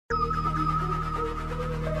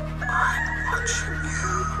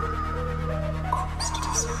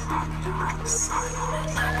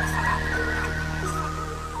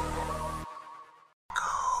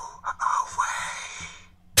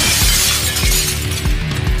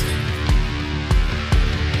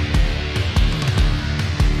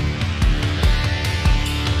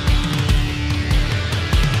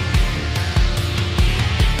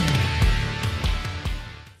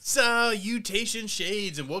Salutation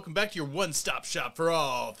shades, and welcome back to your one-stop shop for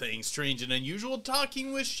all things strange and unusual,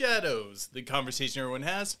 talking with shadows. The conversation everyone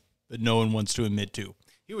has, but no one wants to admit to.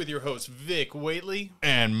 Here with your host, Vic Waitley.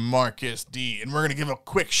 And Marcus D. And we're going to give a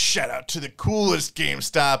quick shout-out to the coolest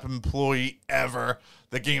GameStop employee ever.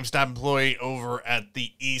 The GameStop employee over at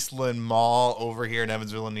the Eastland Mall over here in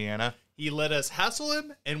Evansville, Indiana. He let us hassle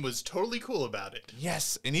him and was totally cool about it.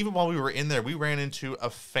 Yes, and even while we were in there, we ran into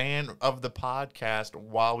a fan of the podcast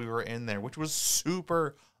while we were in there, which was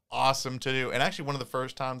super awesome to do. And actually one of the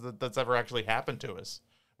first times that's ever actually happened to us.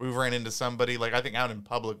 We ran into somebody, like, I think out in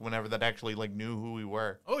public whenever that actually, like, knew who we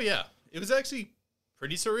were. Oh, yeah. It was actually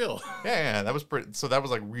pretty surreal. Yeah, that was pretty, so that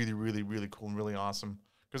was, like, really, really, really cool and really awesome.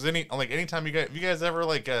 Because anytime if you guys ever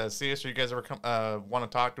see us or you guys ever come want to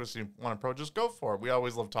talk to us, and you want to approach, just go for it. We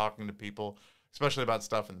always love talking to people, especially about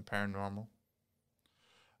stuff in the paranormal.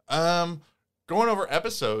 Going over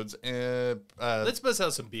episodes. Let's bust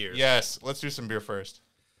out some beers. Yes, let's do some beer first.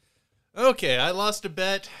 Okay, I lost a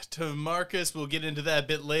bet to Marcus. We'll get into that a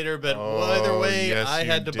bit later, but either way, yes, I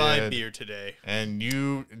had to did. buy beer today. And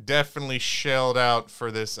you definitely shelled out for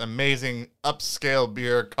this amazing upscale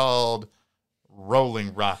beer called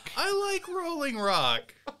Rolling Rock. I like Rolling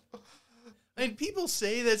Rock. And people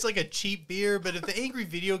say that's like a cheap beer, but if the angry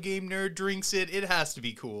video game nerd drinks it, it has to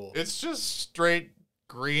be cool. It's just straight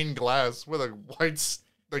green glass with a white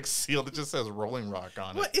seal that just says Rolling Rock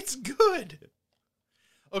on it. What? It's good.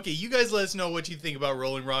 Okay, you guys let us know what you think about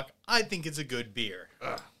Rolling Rock. I think it's a good beer.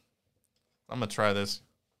 I'm gonna try this.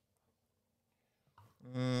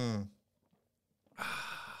 You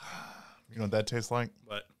know what that tastes like?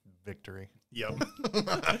 What? Victory. Yep.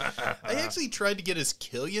 I actually tried to get us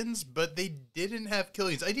Killian's, but they didn't have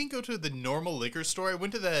Killian's. I didn't go to the normal liquor store. I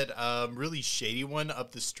went to that really shady one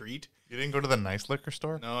up the street. You didn't go to the nice liquor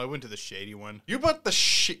store? No, I went to the shady one. You bought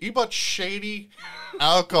you bought shady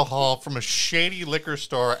alcohol from a shady liquor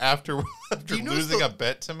store after losing a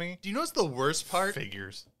bet to me? Do you know what's the worst part?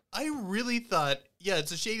 Figures. I really thought, yeah,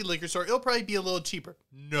 it's a shady liquor store. It'll probably be a little cheaper.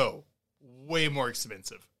 No. Way more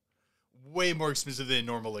expensive. Way more expensive than a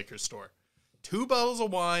normal liquor store. 2 bottles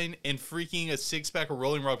of wine and freaking a 6-pack of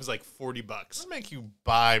Rolling Rock was like $40. Let's make you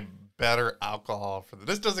buy better alcohol for this.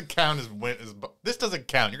 This doesn't count this doesn't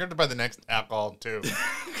count. You're going to buy the next alcohol too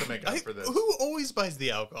to make up for this. Who always buys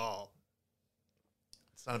the alcohol?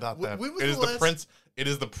 It's not about that. It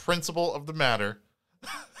is the principle of the matter.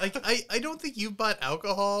 Like I don't think you've bought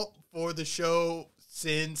alcohol for the show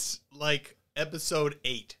since like episode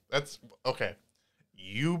 8. That's okay.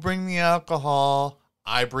 You bring the alcohol.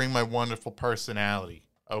 I bring my wonderful personality.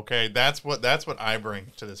 Okay, that's what I bring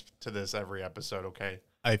to this every episode. Okay.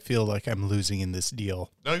 I feel like I'm losing in this deal.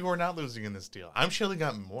 No, you are not losing in this deal. I'm surely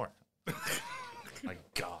gotten more. My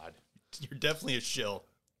God, you're definitely a shill.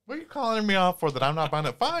 What are you calling me off for that I'm not buying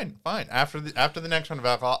it? Fine. After the next round of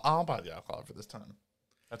alcohol, I'll buy the alcohol for this time.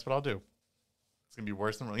 That's what I'll do. It's gonna be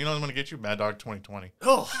worse than I'm gonna get you Mad Dog 2020.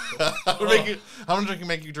 Oh, I'm gonna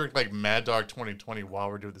make you drink like Mad Dog 2020 while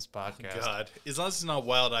we're doing this podcast. God, as long as it's not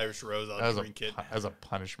Wild Irish Rose, I'll drink it as a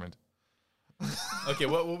punishment. Okay,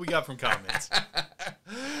 what we got from comments?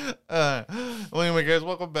 Well, anyway, guys,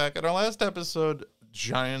 welcome back. In our last episode,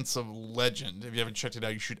 Giants of Legend. If you haven't checked it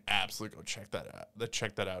out, you should absolutely go check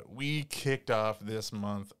that out. We kicked off this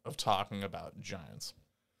month of talking about Giants.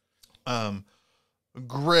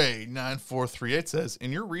 Gray9438 says,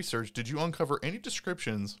 in your research, did you uncover any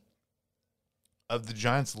descriptions of the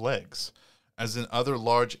giant's legs, as in other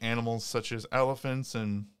large animals such as elephants,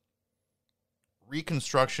 and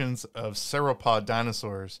reconstructions of sauropod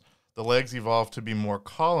dinosaurs? The legs evolved to be more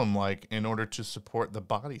column-like in order to support the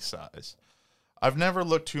body size. I've never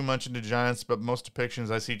looked too much into giants, but most depictions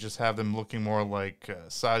I see just have them looking more like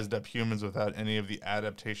sized-up humans without any of the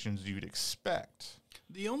adaptations you'd expect.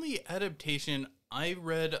 The only adaptation I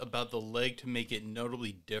read about the leg to make it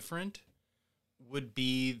notably different would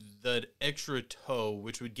be the extra toe,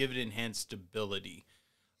 which would give it enhanced stability.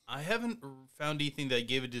 I haven't found anything that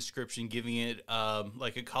gave a description giving it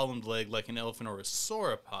like a columned leg like an elephant or a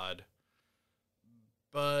sauropod.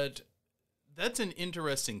 But that's an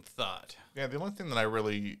interesting thought. Yeah, the only thing that I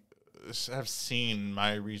really have seen in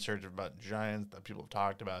my research about giants that people have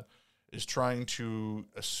talked about is trying to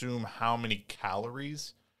assume how many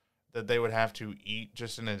calories that they would have to eat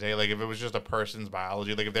just in a day. Like if it was just a person's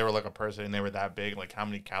biology, like if they were like a person and they were that big, like how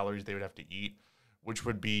many calories they would have to eat, which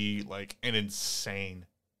would be like an insane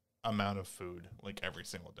amount of food, like every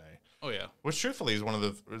single day. Oh yeah. Which truthfully is one of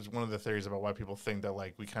the theories about why people think that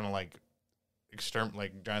like we kind of like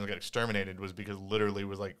giants got exterminated was because literally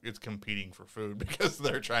was like it's competing for food because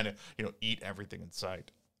they're trying to eat everything in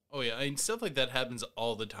sight. Oh yeah, I mean stuff like that happens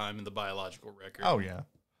all the time in the biological record. Oh yeah.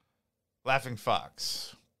 Laughing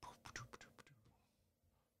Fox.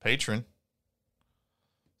 Patron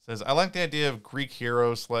says, I like the idea of Greek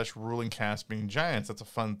heroes / ruling caste being giants. That's a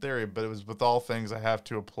fun theory, but it was with all things I have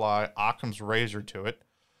to apply Occam's razor to it.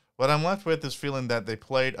 What I'm left with is feeling that they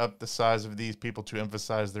played up the size of these people to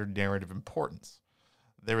emphasize their narrative importance.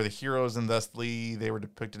 They were the heroes, and thusly they were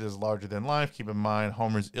depicted as larger than life. Keep in mind,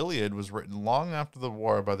 Homer's Iliad was written long after the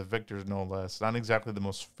war by the victors, no less. Not exactly the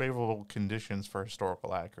most favorable conditions for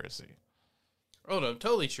historical accuracy. Oh no,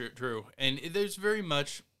 totally true. And there's very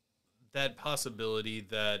much that possibility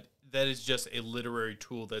that is just a literary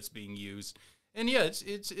tool that's being used. And yeah,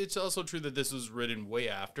 it's also true that this was written way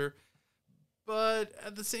after. But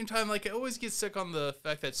at the same time, like I always get stuck on the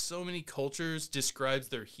fact that so many cultures describes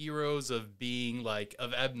their heroes of being like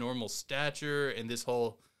of abnormal stature and this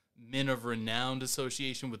whole men of renowned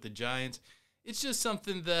association with the giants. It's just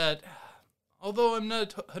something that, although I'm not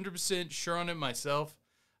 100% sure on it myself,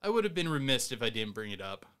 I would have been remiss if I didn't bring it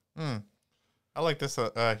up. I like this.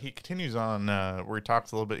 He continues on where he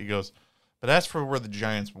talks a little bit. He goes, but as for where the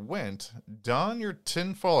giants went, don your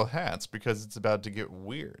tinfoil hats because it's about to get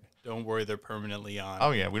weird. Don't worry, they're permanently on.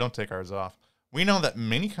 Oh, yeah, we don't take ours off. We know that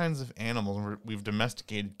many kinds of animals we've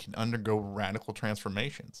domesticated can undergo radical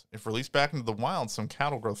transformations. If released back into the wild, some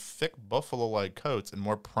cattle grow thick buffalo-like coats and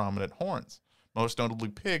more prominent horns. Most notably,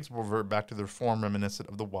 pigs will revert back to their form reminiscent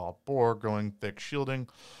of the wild boar, growing thick shielding,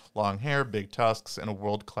 long hair, big tusks, and a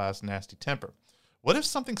world-class nasty temper. What if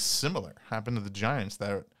something similar happened to the giants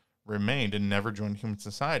that remained and never joined human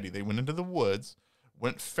society? They went into the woods,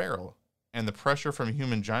 went feral, and the pressure from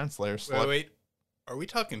human giant slayers... Wait. Are we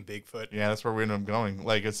talking Bigfoot? Yeah, that's where we end up going.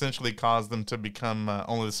 Like, essentially caused them to become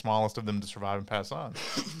only the smallest of them to survive and pass on.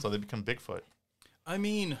 So they become Bigfoot. I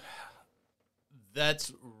mean,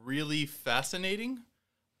 that's really fascinating.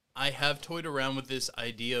 I have toyed around with this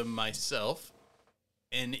idea myself,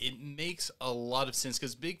 and it makes a lot of sense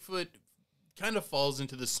because Bigfoot kind of falls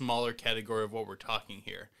into the smaller category of what we're talking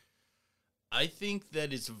here. I think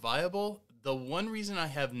that it's viable. The one reason I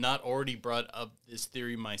have not already brought up this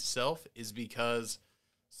theory myself is because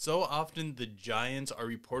so often the giants are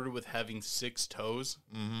reported with having 6 toes.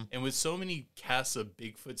 Mm-hmm. And with so many casts of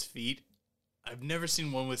Bigfoot's feet, I've never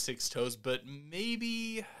seen one with 6 toes, but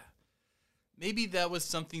maybe that was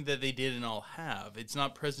something that they didn't all have. It's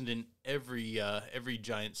not present in every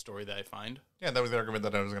giant story that I find. Yeah, that was the argument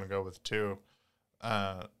that I was going to go with too.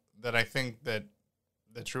 That I think that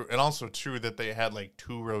the true, and also true that they had like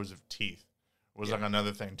 2 rows of teeth was like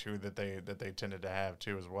another thing too that they tended to have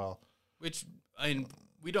too as well. Which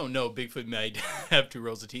we don't know. Bigfoot might have 2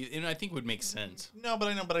 rows of teeth, and I think would make sense. No, but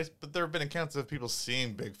I know, but there have been accounts of people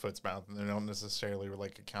seeing Bigfoot's mouth, and they don't necessarily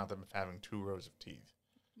like account them of having 2 rows of teeth.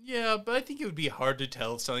 Yeah, but I think it would be hard to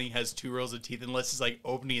tell if something has 2 rows of teeth unless it's like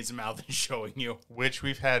opening its mouth and showing you. Which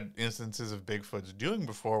we've had instances of Bigfoot's doing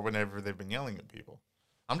before whenever they've been yelling at people.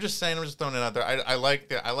 I'm just saying. I'm just throwing it out there. I like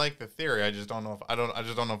the theory. I just don't know if I don't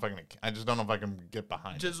know if I can get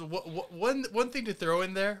behind. Just one thing to throw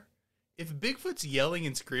in there: if Bigfoot's yelling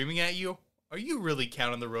and screaming at you, are you really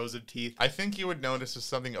counting the rows of teeth? I think you would notice if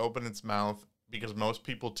something opened its mouth because most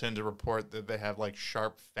people tend to report that they have like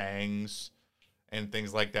sharp fangs and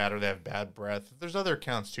things like that, or they have bad breath. There's other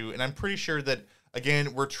accounts too, and I'm pretty sure that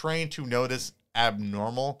again we're trained to notice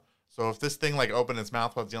abnormal. So if this thing like opened its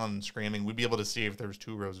mouth while it's yelling and screaming, we'd be able to see if there's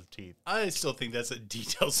 2 rows of teeth. I still think that's a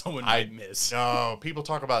detail someone might miss. No, people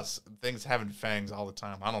talk about things having fangs all the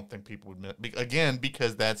time. I don't think people would miss. Again,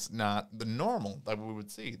 because that's not the normal that we would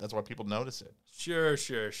see. That's why people notice it. Sure.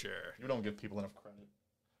 You don't give people enough credit.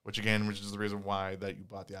 Which is the reason why that you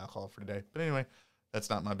bought the alcohol for today. But anyway, that's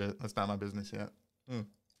not my business yet.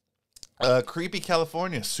 Creepy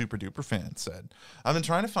California super duper fan said, I've been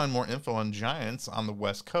trying to find more info on giants on the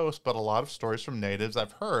West Coast, but a lot of stories from natives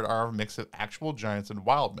I've heard are a mix of actual giants and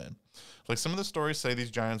wild men. Like some of the stories say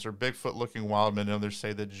these giants are Bigfoot looking wild men, and others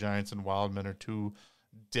say that giants and wild men are 2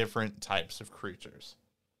 different types of creatures.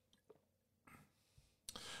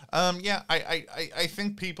 I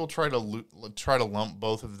think people try to lump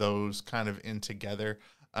both of those kind of in together.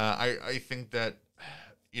 I think that,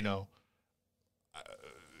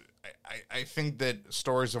 I think that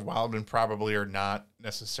stories of wild men probably are not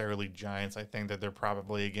necessarily giants. I think that they're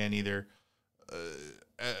probably, again, either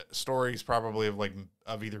stories probably of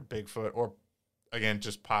either Bigfoot or, again,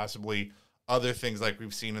 just possibly other things like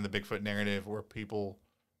we've seen in the Bigfoot narrative, where people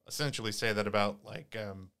essentially say that about like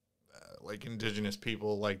indigenous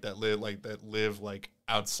people that live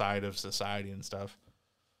outside of society and stuff.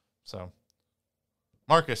 So,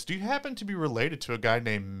 Marcus, do you happen to be related to a guy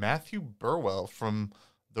named Matthew Burwell from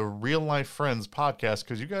the Real Life Friends podcast?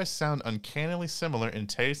 Because you guys sound uncannily similar in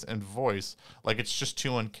taste and voice, like it's just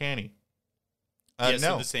too uncanny. Yes, no,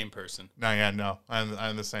 they're the same person. No,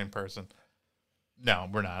 I'm the same person. No,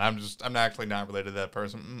 we're not. I'm actually not related to that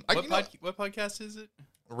person. What podcast is it?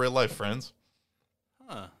 Real Life Friends.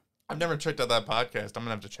 Huh. I've never checked out that podcast. I'm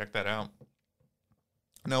gonna have to check that out.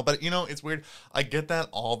 No, but it's weird. I get that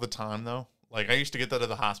all the time though. Like, I used to get that at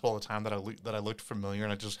the hospital all the time, that I looked familiar,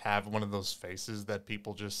 and I just have one of those faces that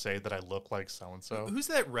people just say that I look like so and so. Who's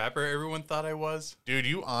that rapper everyone thought I was? Dude,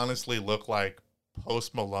 you honestly look like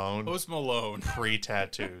Post Malone. Post Malone.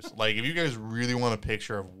 Pre-tattoos. Like, if you guys really want a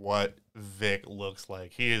picture of what Vic looks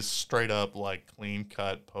like, he is straight up like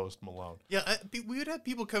clean-cut Post Malone. Yeah, we would have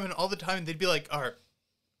people come in all the time, and they'd be like, "Are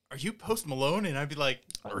you Post Malone?" And I'd be like,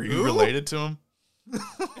 "Are you related to him?"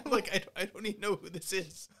 Like, I don't even know who this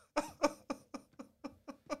is.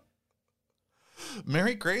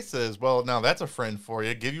 Mary Grace says, well, now that's a friend for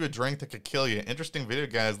you. Give you a drink that could kill you. Interesting video,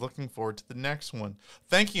 guys. Looking forward to the next one.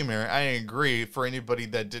 Thank you, Mary. I agree. For anybody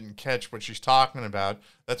that didn't catch what she's talking about,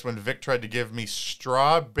 that's when Vic tried to give me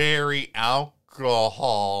strawberry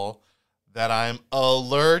alcohol that I'm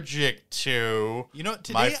allergic to. You know,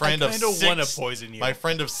 today I kind of want to poison you. My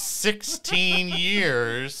friend of 16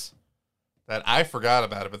 years that I forgot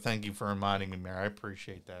about it, but thank you for reminding me, Mary. I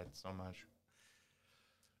appreciate that so much.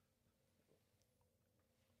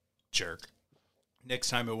 Jerk. Next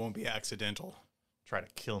time it won't be accidental. Try to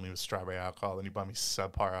kill me with strawberry alcohol, then you buy me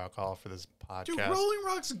subpar alcohol for this podcast. Dude, Rolling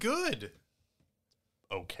Rock's good.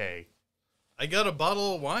 Okay. I got a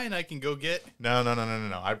bottle of wine I can go get. No.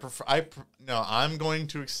 I'm going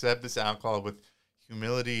to accept this alcohol with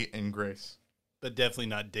humility and grace. But definitely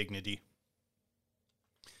not dignity.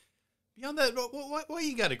 Beyond that, why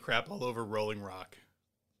you got to crap all over Rolling Rock?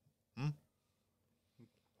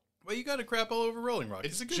 Well, you got to crap all over Rolling Rock.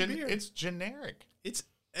 It's a good beer. It's generic. It's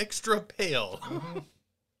extra pale. Mm-hmm.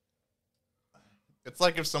 It's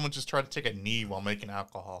like if someone just tried to take a knee while making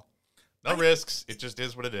alcohol. No risks. It just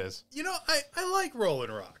is what it is. You know, I like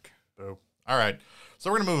Rolling Rock. Boo. All right.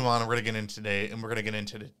 So we're going to move on, and we're going to get into today, and we're going to get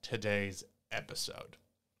into today's episode.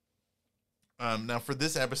 Now, for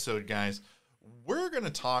this episode, guys, we're going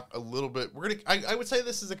to talk a little bit. I would say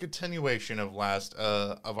this is a continuation of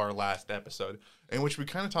our last episode, in which we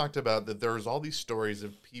kind of talked about that there's all these stories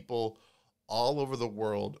of people all over the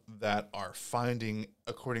world that are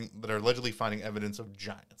allegedly finding evidence of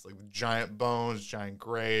giants, like giant bones, giant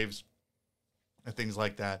graves, and things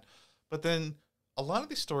like that. But then a lot of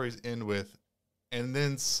these stories end with, and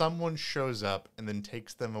then someone shows up and then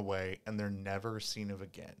takes them away, and they're never seen of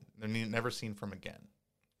again. They're never seen from again.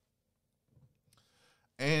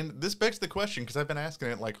 And this begs the question, because I've been asking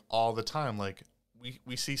it like all the time. Like,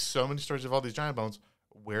 we see so many stories of all these giant bones.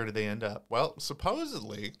 Where do they end up? Well,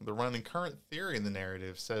 supposedly, the running current theory in the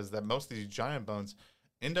narrative says that most of these giant bones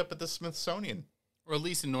end up at the Smithsonian. Or at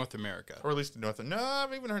least in North America. No,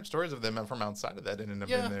 I've even heard stories of them from outside of that ending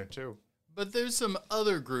up in there, too. But there's some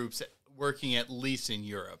other groups working at least in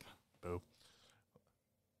Europe. Boo.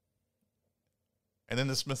 And then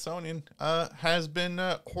the Smithsonian has been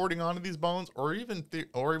hoarding onto these bones, or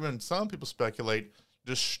even some people speculate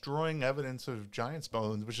destroying evidence of giants'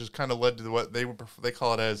 bones, which has kind of led to what they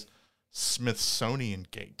call it as Smithsonian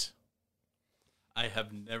Gate. I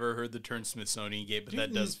have never heard the term Smithsonian Gate, but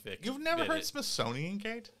that does fit. You've never heard Smithsonian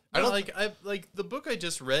Gate? No, the book I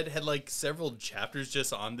just read had like several chapters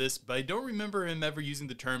just on this, but I don't remember him ever using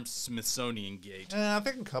the term Smithsonian Gate. I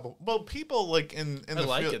think a couple. Well, people like in the field. I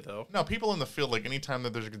like it though. No, people in the field, like anytime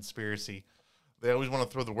that there's a conspiracy, they always want to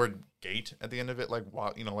throw the word gate at the end of it, like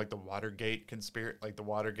like the Watergate conspiracy, like the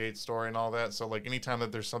Watergate story and all that. So like anytime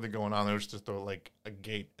that there's something going on, they always just throw like a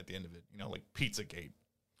gate at the end of it, like Pizzagate.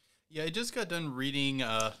 Yeah, I just got done reading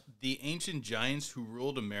The Ancient Giants Who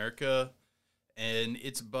Ruled America, and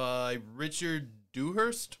it's by Richard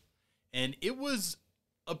Dewhurst, and it was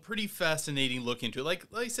a pretty fascinating look into it. Like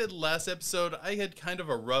I said last episode, I had kind of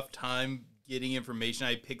a rough time getting information.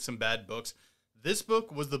 I picked some bad books. This book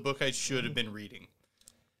was the book I should have been reading.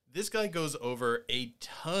 This guy goes over a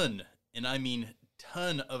ton, and I mean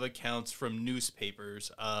ton of accounts from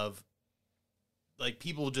newspapers of like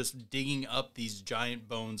people just digging up these giant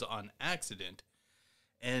bones on accident.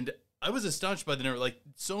 And I was astonished by the number. Like,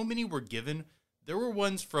 so many were given. There were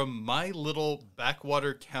ones from my little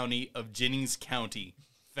backwater county of Jennings County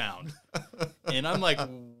found. And I'm like,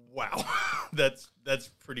 wow, that's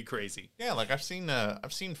pretty crazy. Yeah, like I've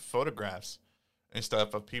seen photographs and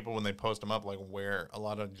stuff of people when they post them up, like where a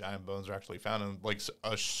lot of giant bones are actually found, and like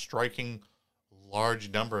a striking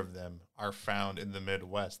large number of them are found in the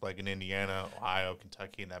Midwest, like in Indiana, Ohio,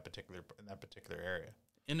 Kentucky, in that particular area.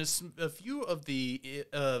 And a few of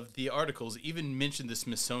the articles even mentioned the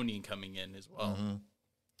Smithsonian coming in as well. Mm-hmm.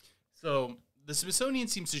 So the Smithsonian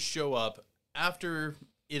seems to show up after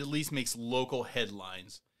it at least makes local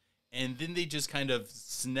headlines, and then they just kind of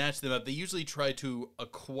snatch them up. They usually try to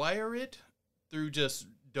acquire it through just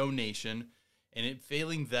donation, and it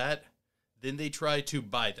failing that, then they try to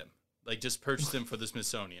buy them, like just purchase them for the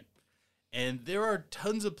Smithsonian. And there are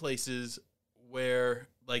tons of places where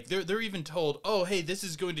like they're even told, oh, hey, this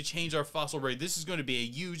is going to change our fossil rate. This is going to be a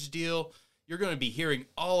huge deal. You're going to be hearing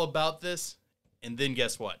all about this. And then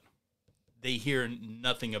guess what? They hear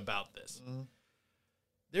nothing about this. Mm-hmm.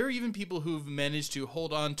 There are even people who've managed to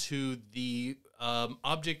hold on to the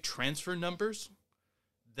object transfer numbers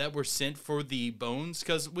that were sent for the bones.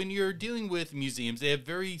 Because when you're dealing with museums, they have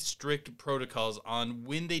very strict protocols on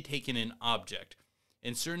when they take in an object.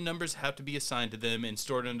 And certain numbers have to be assigned to them and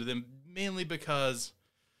stored under them, mainly because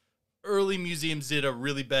early museums did a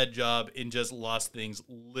really bad job and just lost things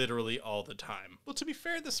literally all the time. Well, to be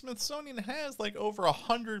fair, the Smithsonian has like over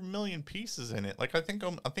 100 million pieces in it. Like I think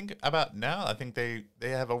about now, I think they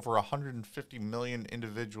have over 150 million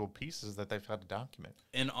individual pieces that they've had to document.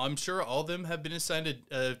 And I'm sure all of them have been assigned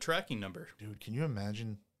a tracking number. Dude, can you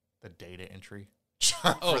imagine the data entry?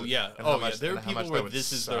 Oh yeah. There are people where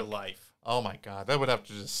this is their life. Oh my God, that would have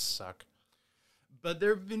to just suck. But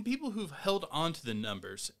there have been people who've held on to the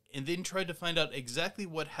numbers and then tried to find out exactly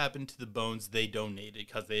what happened to the bones they donated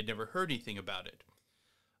because they had never heard anything about it.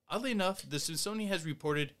 Oddly enough, the Smithsonian has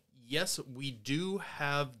reported, yes, we do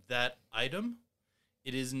have that item.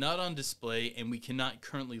 It is not on display, and we cannot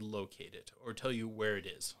currently locate it or tell you where it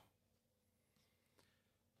is.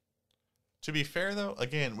 To be fair, though,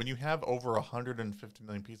 again, when you have over 150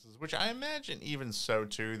 million pieces, which I imagine even so,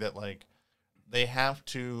 too, that, like, they have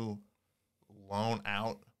to loan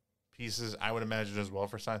out pieces, I would imagine, as well,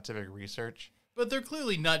 for scientific research. But they're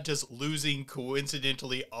clearly not just losing,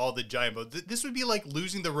 coincidentally, all the giant bones. This would be like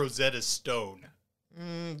losing the Rosetta Stone.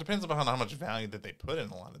 Depends upon how much value that they put in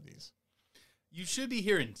a lot of these. You should be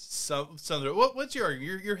hearing some. What's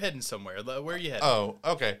you're heading somewhere? Where are you heading? Oh,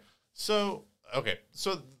 okay. So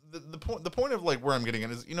the point of like where I'm getting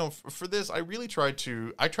at is, you know, for this, I tried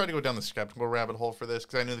to go down the skeptical rabbit hole for this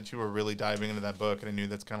because I knew that you were really diving into that book, and I knew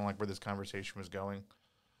that's kind of like where this conversation was going.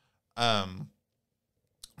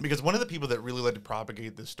 Because one of the people that really led to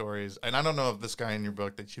propagate this story is, and I don't know if this guy in your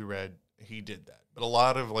book that you read, he did that, but a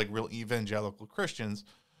lot of like real evangelical Christians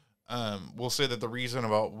will say that the reason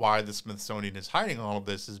about why the Smithsonian is hiding all of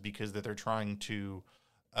this is because that they're trying to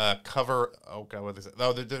cover. Oh God, what is it?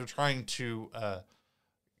 No, they're trying to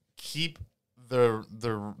keep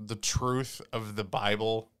the truth of the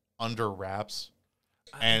Bible under wraps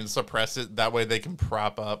and suppress it. That way, they can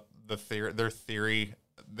prop up their theory.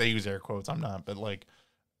 They use air quotes. I'm not, but like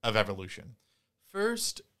of evolution.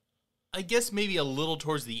 First, I guess maybe a little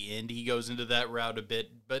towards the end he goes into that route a bit,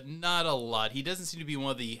 but not a lot. He doesn't seem to be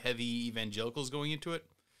one of the heavy evangelicals going into it.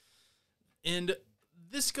 And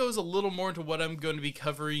this goes a little more into what I'm going to be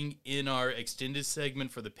covering in our extended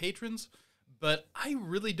segment for the patrons, but I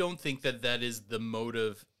really don't think that is the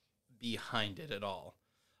motive behind it at all.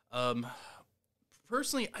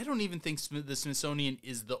 Personally, I don't even think the Smithsonian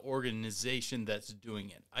is the organization that's doing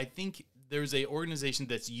it. I think there's an organization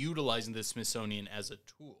that's utilizing the Smithsonian as a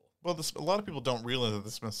tool. Well, a lot of people don't realize that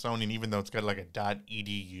the Smithsonian, even though it's got like a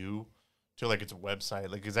 .edu to like its website,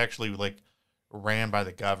 like it's actually like ran by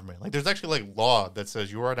the government. Like there's actually like law that says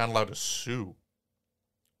you are not allowed to sue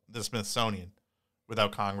the Smithsonian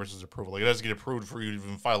without Congress's approval. Like it has to get approved for you to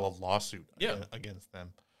even file a lawsuit against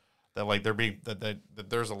them. That like that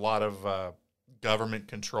there's a lot of government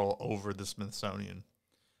control over the Smithsonian.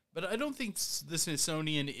 But I don't think the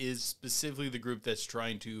Smithsonian is specifically the group that's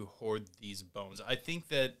trying to hoard these bones. I think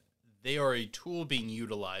that they are a tool being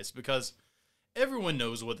utilized because everyone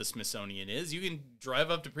knows what the Smithsonian is. You can drive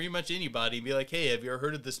up to pretty much anybody and be like, hey, have you ever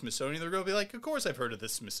heard of the Smithsonian? They're going to be like, of course I've heard of the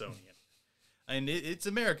Smithsonian. And it's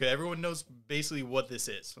America. Everyone knows basically what this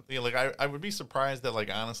is. Yeah, like I would be surprised that, like,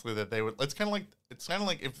 honestly, that they would. It's kind of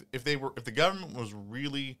like if the government was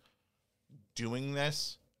really doing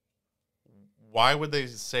this, why would they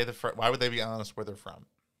why would they be honest where they're from?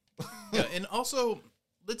 Yeah, and also,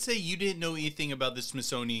 let's say you didn't know anything about the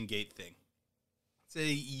Smithsonian Gate thing. Say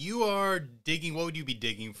you are digging. What would you be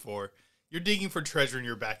digging for? You're digging for treasure in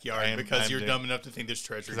your backyard because you're dumb enough to think there's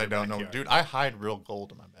treasure in your backyard. Because I don't know. Dude, I hide real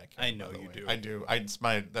gold in my backyard. I know you do. I do.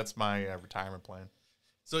 That's my retirement plan.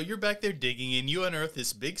 So you're back there digging, and you unearth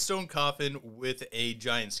this big stone coffin with a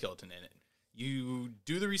giant skeleton in it. You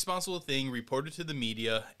do the responsible thing, report it to the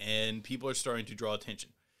media, and people are starting to draw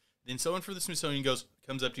attention. Then someone from the Smithsonian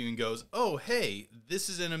comes up to you and goes, "Oh, hey, this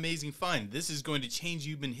is an amazing find. This is going to change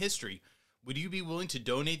human history. Would you be willing to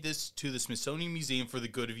donate this to the Smithsonian Museum for the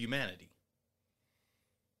good of humanity?"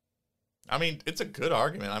 I mean, it's a good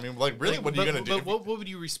argument. I mean, like, really, what are you going to do? What would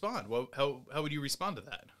you respond? How would you respond to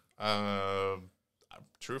that?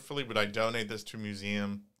 Truthfully, would I donate this to a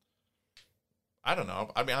museum? I don't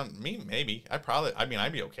know. I mean, maybe.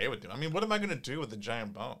 I'd be okay with it. I mean, what am I going to do with the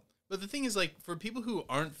giant bone? But the thing is, like, for people who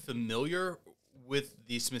aren't familiar with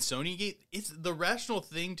the Smithsonian Gate, it's the rational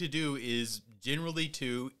thing to do is generally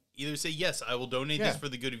to either say, yes, I will donate this for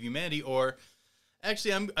the good of humanity, or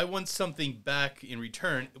actually, I want something back in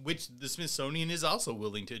return, which the Smithsonian is also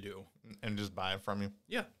willing to do. And just buy it from you.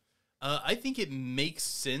 Yeah. I think it makes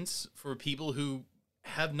sense for people who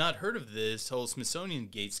have not heard of this whole Smithsonian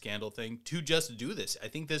Gate scandal thing to just do this. I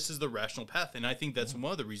think this is the rational path, and I think that's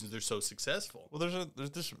one of the reasons they're so successful. Well, there's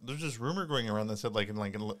this rumor going around that said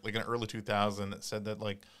in early 2000 that said that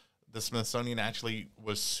like the Smithsonian actually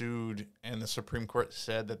was sued, and the Supreme Court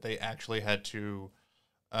said that they actually had to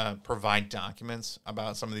provide documents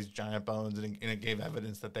about some of these giant bones, and it gave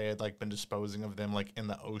evidence that they had like been disposing of them like in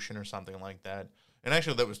the ocean or something like that. And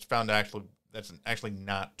actually, that was found that's actually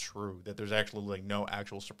not true. That there's actually like no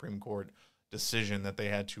actual Supreme Court decision that they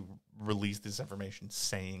had to release this information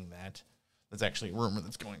saying that. That's actually a rumor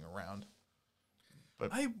that's going around. But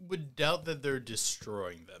I would doubt that they're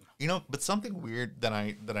destroying them. You know, but something weird that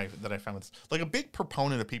I found is like a big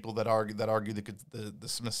proponent of people that argue the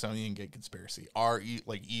Smithsonian Gate conspiracy are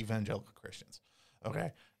like evangelical Christians.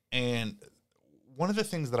 Okay, and one of the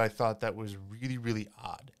things that I thought that was really, really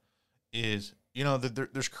odd is, you know, that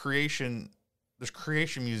there's creation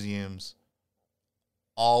museums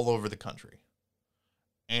all over the country,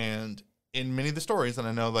 and in many of the stories, and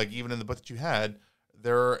I know like even in the book that you had,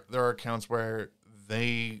 there are accounts where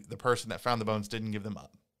the person that found the bones didn't give them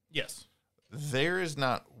up. Yes. There is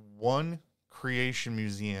not one creation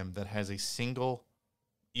museum that has a single,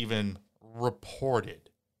 even reported,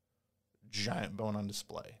 giant bone on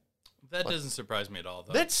display. That doesn't surprise me at all,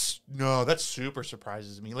 though. That super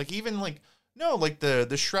surprises me. Like, even like, no, like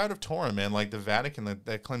the Shroud of Turin, man, like the Vatican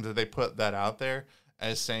that claims that they put that out there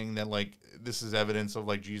as saying that like this is evidence of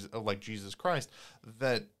Jesus Christ,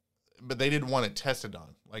 but they didn't want it tested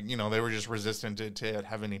on. Like, you know, they were just resistant to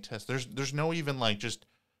have any tests. There's no even like just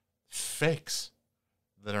fakes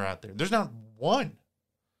that are out there. There's not one.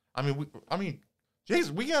 I mean,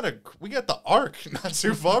 Jason, we got the Ark not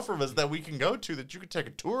too far from us that we can go to, that you could take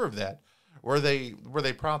a tour of that, where they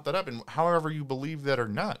prop that up, and however you believe that or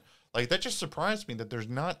not. Like, that just surprised me that there's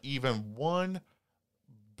not even one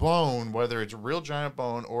bone, whether it's a real giant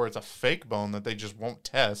bone or it's a fake bone, that they just won't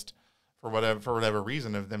test for whatever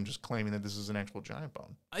reason of them just claiming that this is an actual giant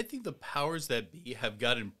bone. I think the powers that be have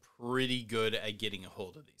gotten pretty good at getting a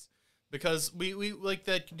hold of these. Because we like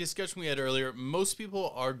that discussion we had earlier, most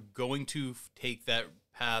people are going to take that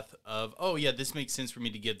path of, oh yeah, this makes sense for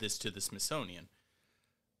me to give this to the Smithsonian.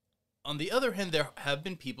 On the other hand, there have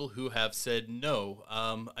been people who have said no.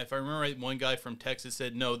 If I remember right, one guy from Texas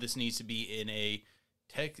said, no, this needs to be in a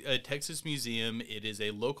Texas museum. It is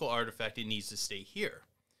a local artifact. It needs to stay here.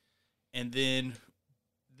 And then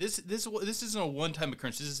this isn't a one-time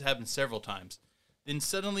occurrence. This has happened several times. Then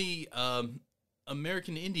suddenly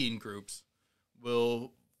American Indian groups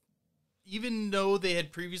will, even though they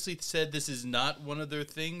had previously said this is not one of their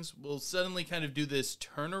things, will suddenly kind of do this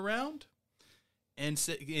turnaround and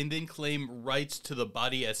then claim rights to the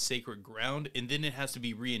body as sacred ground, and then it has to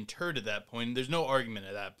be reinterred at that point. And there's no argument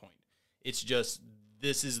at that point. It's just,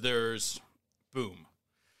 this is theirs, boom.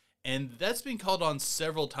 And that's been called on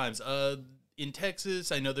several times. In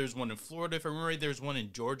Texas, I know there's one in Florida. If I remember right, there's one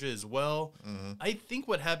in Georgia as well. Mm-hmm. I think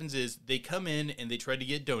what happens is they come in and they try to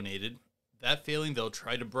get donated. That failing, they'll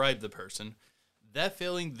try to bribe the person. That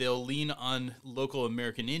failing, they'll lean on local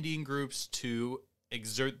American Indian groups to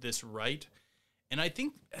exert this right. And I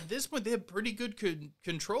think at this point, they have pretty good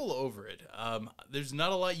control over it. There's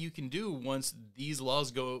not a lot you can do once these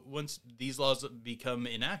laws become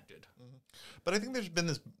enacted. Mm-hmm. But I think there's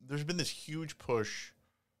been this huge push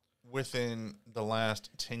within the last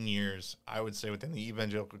 10 years, I would say, within the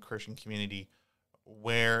evangelical Christian community,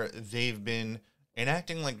 where they've been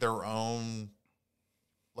enacting like their own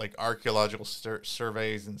like archaeological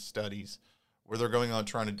surveys and studies, where they're going on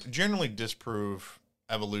trying to generally disprove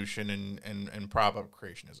evolution and prop up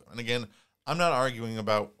creationism. And again, I'm not arguing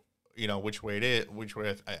about which way it is, which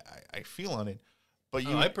way I feel on it. But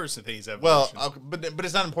I personally think it's well, evolution. but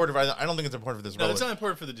it's not important. I don't think it's important for this. No, it's not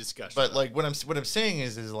important for the discussion. But like what I'm saying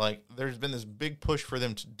is like there's been this big push for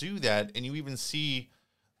them to do that, and you even see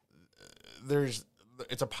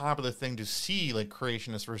it's a popular thing to see like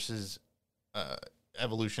creationists versus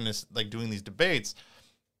evolutionists like doing these debates.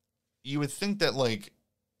 You would think that like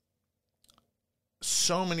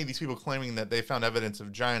so many of these people claiming that they found evidence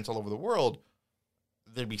of giants all over the world,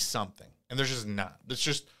 there'd be something, and there's just not. It's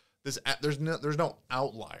just there's no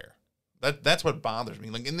outlier. That's what bothers me.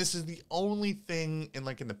 Like, and this is the only thing in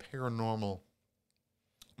the paranormal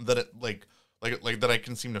that it like that I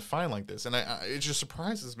can seem to find like this, and it just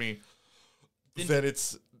surprises me that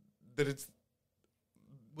it's.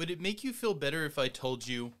 Would it make you feel better if I told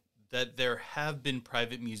you that there have been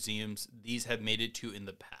private museums these have made it to in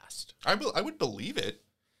the past? I would believe it.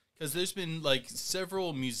 Because there's been like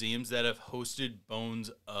several museums that have hosted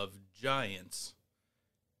bones of giants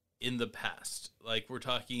in the past. Like we're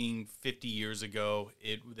talking 50 years ago,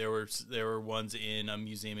 there were ones in a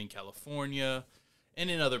museum in California and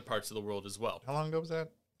in other parts of the world as well. How long ago was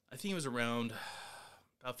that? I think it was around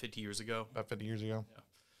about 50 years ago. About 50 years ago. Yeah.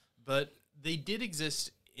 But they did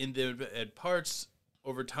exist at parts.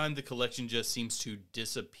 Over time, the collection just seems to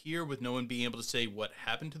disappear with no one being able to say what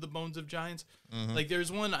happened to the bones of giants. Mm-hmm. Like,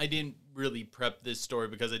 there's one, I didn't really prep this story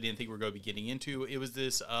because I didn't think we were going to be getting into. It was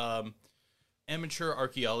this amateur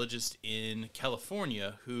archaeologist in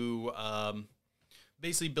California who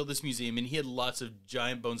basically built this museum, and he had lots of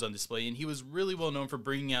giant bones on display, and he was really well known for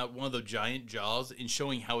bringing out one of the giant jaws and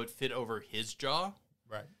showing how it fit over his jaw.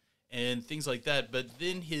 Right. And things like that. But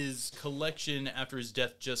then his collection, after his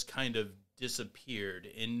death, just kind of disappeared,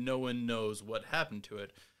 and no one knows what happened to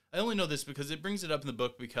it. I only know this because it brings it up in the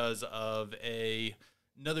book because of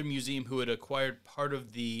another museum who had acquired part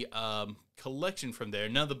of the collection from there,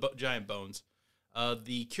 none of the giant bones.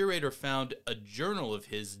 The curator found a journal of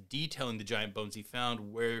his detailing the giant bones he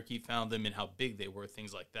found, where he found them and how big they were,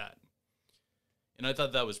 things like that. And I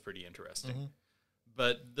thought that was pretty interesting. Mm-hmm.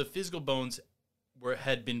 But the physical bones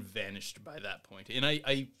had been vanished by that point. And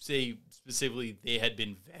I say specifically they had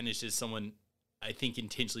been vanished as someone, I think,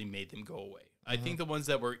 intentionally made them go away. Mm-hmm. I think the ones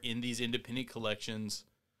that were in these independent collections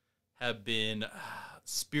have been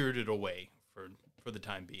spirited away for the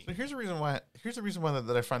time being. So here's the reason why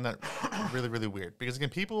that I find that really, really weird. Because again,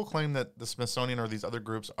 people will claim that the Smithsonian or these other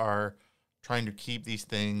groups are trying to keep these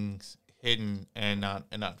things hidden and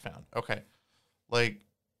not found. Okay. Like,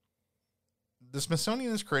 the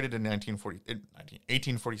Smithsonian is created in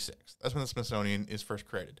 1846. That's when the Smithsonian is first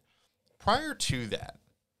created. Prior to that,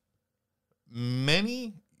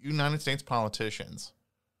 many United States politicians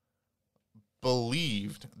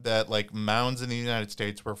believed that like mounds in the United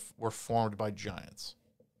States were formed by giants.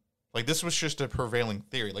 Like, this was just a prevailing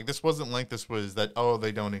theory. Like, this wasn't like this was that, oh,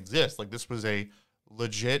 they don't exist. Like, this was a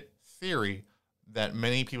legit theory that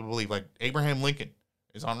many people believe. Like, Abraham Lincoln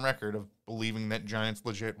is on record of believing that giants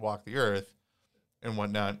legit walk the earth and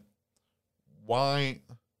whatnot. Why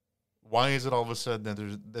is it all of a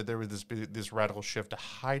sudden that there was this radical shift to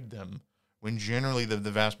hide them when generally the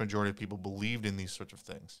vast majority of people believed in these sorts of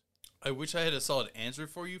things? I wish I had a solid answer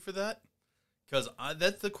for you for that, because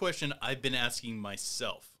that's the question I've been asking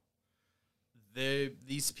myself.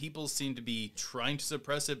 These people seem to be trying to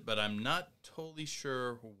suppress it, but I'm not totally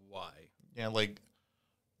sure why. Yeah, like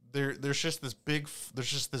there's just this big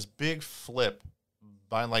flip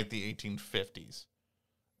by like the 1850s,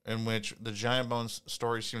 in which the giant bones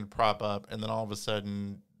stories seem to prop up, and then all of a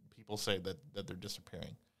sudden people say that they're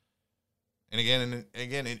disappearing. And again,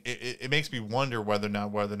 it makes me wonder whether or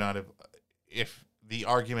not if the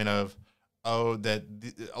argument of that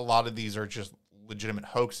a lot of these are just legitimate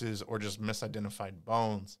hoaxes or just misidentified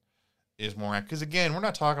bones is more accurate. Because again, we're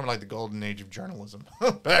not talking about like the golden age of journalism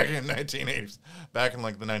back in 1980s, back in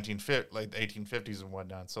like the 1850s and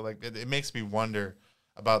whatnot. So like it makes me wonder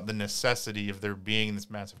about the necessity of there being this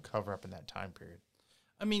massive cover up in that time period.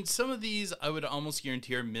 I mean, some of these I would almost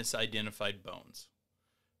guarantee are misidentified bones.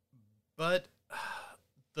 But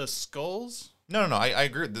the skulls? No. I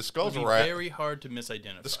agree. The skulls would be very hard to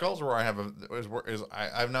misidentify. The skulls are where I have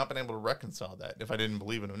I've not been able to reconcile that if I didn't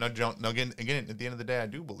believe in them. No, again, at the end of the day, I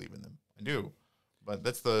do believe in them. I do, but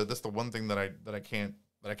that's the one thing that I can't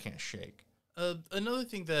shake. Another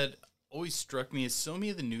thing that always struck me is so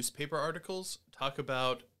many of the newspaper articles talk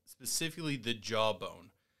about specifically the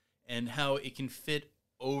jawbone and how it can fit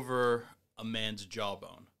over a man's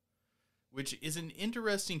jawbone, which is an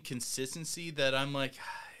interesting consistency that I'm like,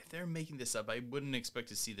 if they're making this up, I wouldn't expect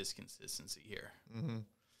to see this consistency here. Mm-hmm.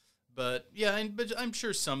 But yeah, but I'm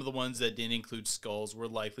sure some of the ones that didn't include skulls were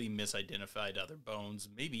likely misidentified other bones,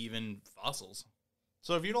 maybe even fossils.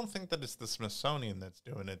 So if you don't think that it's the Smithsonian that's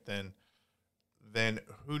doing it, then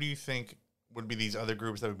who do you think would be these other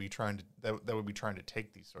groups that would be trying to that would be trying to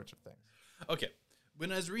take these sorts of things? Okay,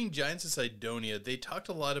 when I was reading Giants of Cydonia, they talked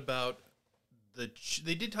a lot about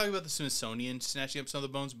they did talk about the Smithsonian snatching up some of the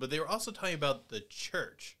bones, but they were also talking about the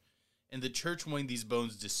church and the church wanting these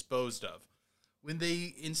bones disposed of. When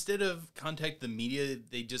they, instead of contact the media,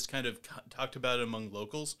 they just kind of talked about it among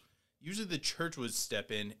locals. Usually the church would step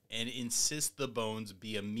in and insist the bones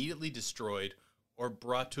be immediately destroyed or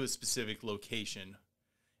brought to a specific location,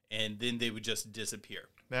 and then they would just disappear.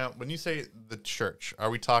 Now, when you say the church, are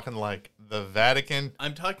we talking like the Vatican?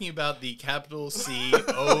 I'm talking about the capital C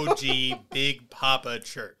OG Big Papa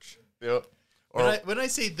Church. Yep. When I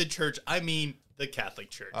say the church, I mean the Catholic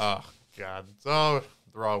Church. Oh God! So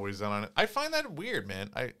they're always on it. I find that weird, man.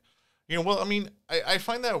 I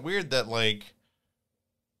find that weird that like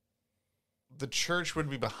the church would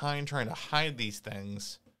be behind trying to hide these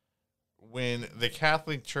things when the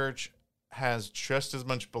Catholic Church has just as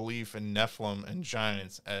much belief in Nephilim and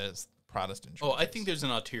giants as Protestant churches. Oh, I think there's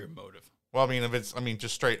an ulterior motive. Well,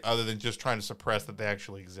 just straight, other than just trying to suppress that they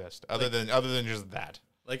actually exist, other than just that.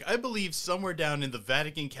 Like, I believe somewhere down in the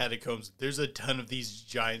Vatican catacombs, there's a ton of these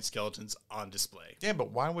giant skeletons on display. Yeah,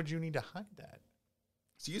 but why would you need to hide that?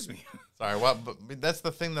 Excuse me. Sorry, well, but that's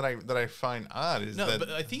the thing that I find odd is that. No,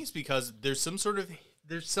 but I think it's because there's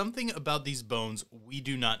something about these bones we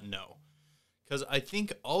do not know. Because I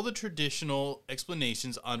think all the traditional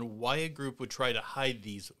explanations on why a group would try to hide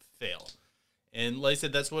these fail. And like I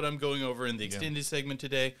said, that's what I'm going over in the extended segment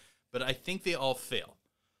today. But I think they all fail.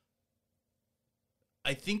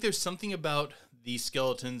 I think there's something about these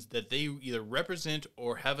skeletons that they either represent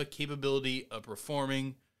or have a capability of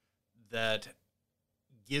performing that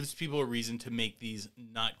gives people a reason to make these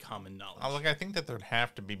not common knowledge. I think that there'd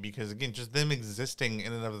have to be, because again, just them existing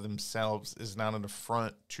in and of themselves is not an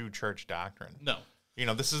affront to church doctrine. No.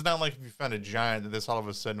 This is not like if you found a giant that this all of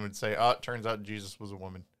a sudden would say, oh, it turns out Jesus was a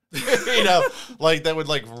woman. Like that would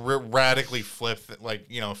like radically flip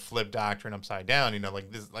doctrine upside down.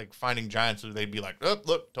 Like this, like finding giants, they'd be like, oh,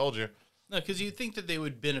 look, told you. No, because you think that they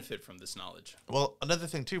would benefit from this knowledge. Well, another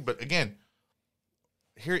thing too, but again,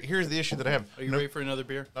 here's the issue that I have. Are you ready for another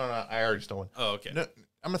beer? No, I already stole one. Oh, okay. No,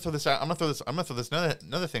 I'm gonna throw this out. I'm gonna throw this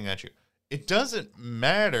another thing at you. It doesn't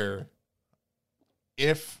matter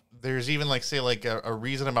if there's even like say like a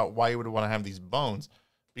reason about why you would want to have these bones,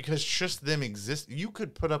 because just them exist. You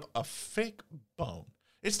could put up a fake bone.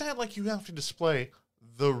 It's not like you have to display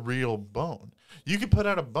the real bone. You could put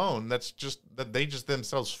out a bone that they just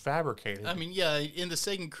themselves fabricated. I mean, yeah, in the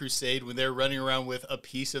Second Crusade, when they're running around with a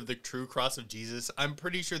piece of the true cross of Jesus, I'm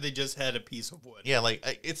pretty sure they just had a piece of wood. Yeah,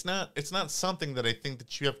 like it's not something that I think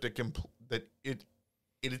that you have to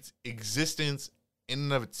its existence in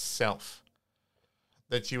and of itself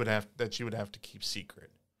that you would have to keep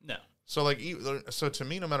secret. No. So to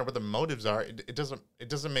me, no matter what the motives are, it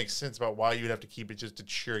doesn't make sense about why you would have to keep it just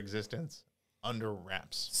its sheer existence under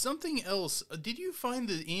wraps. Something else. Did you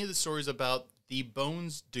find any of the stories about the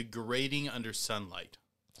bones degrading under sunlight?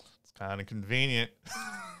 It's kind of convenient.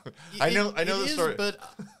 I know the story, but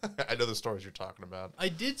I know the stories you're talking about. I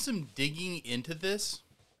did some digging into this,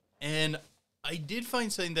 and I did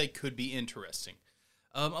find something that could be interesting.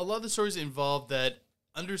 A lot of the stories involve that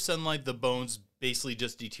under sunlight, the bones basically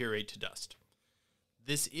just deteriorate to dust.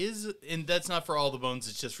 And that's not for all the bones.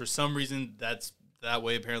 It's just for some reason that's that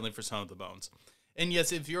way, apparently, for some of the bones. And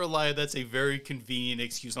yes, if you're a liar, that's a very convenient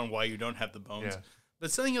excuse on why you don't have the bones. Yeah.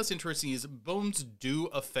 But something else interesting is bones do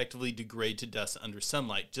effectively degrade to dust under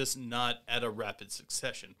sunlight, just not at a rapid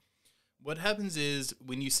succession. What happens is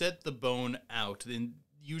when you set the bone out, then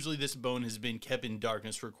usually this bone has been kept in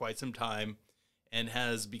darkness for quite some time and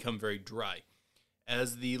has become very dry.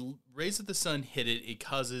 As the rays of the sun hit it, it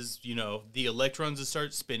causes, the electrons to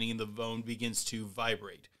start spinning and the bone begins to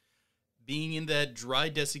vibrate. Being in that dry,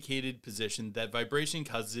 desiccated position, that vibration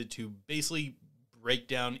causes it to basically break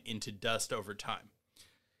down into dust over time.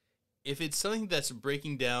 If it's something that's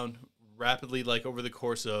breaking down rapidly, like over the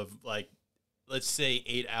course of, let's say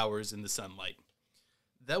 8 hours in the sunlight,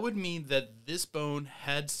 that would mean that this bone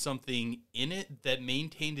had something in it that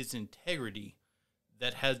maintained its integrity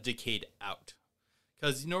that has decayed out.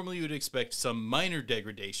 Because normally you would expect some minor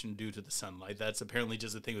degradation due to the sunlight. That's apparently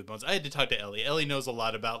just a thing with bones. I had to talk to Ellie. Ellie knows a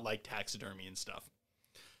lot about taxidermy and stuff.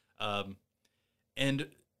 And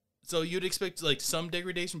so you'd expect some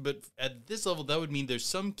degradation, but at this level, that would mean there's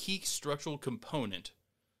some key structural component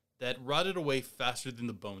that rotted away faster than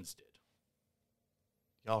the bones did.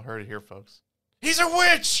 Y'all heard it here, folks. He's a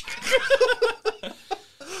witch.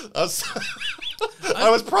 I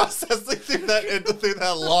was processing through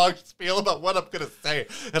that long spiel about what I'm gonna say,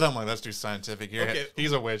 and I'm like, "That's too scientific here." Okay.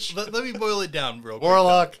 He's a witch. Let me boil it down real quick.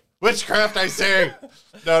 Warlock, witchcraft. I say,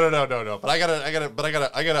 no. But I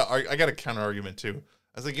got a counter argument too.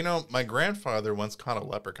 I was like, my grandfather once caught a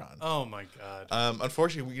leprechaun. Oh my god.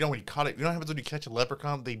 Unfortunately, when he caught it, what happens when you catch a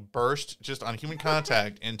leprechaun? They burst just on human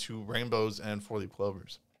contact into rainbows and 4-leaf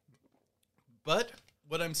clovers. But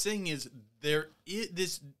what I'm saying is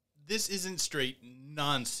this isn't straight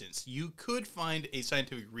nonsense. You could find a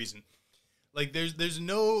scientific reason. Like there's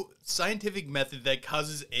no scientific method that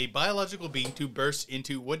causes a biological being to burst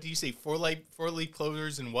into, what do you say, 4-leaf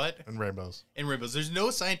clovers and what? And rainbows. And rainbows. There's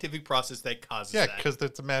no scientific process that causes Yeah, that. because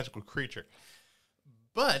it's a magical creature.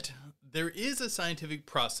 But there is a scientific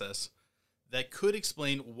process that could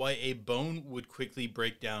explain why a bone would quickly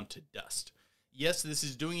break down to dust. Yes, this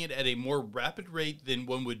is doing it at a more rapid rate than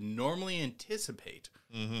one would normally anticipate.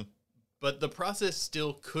 Mm-hmm. But the process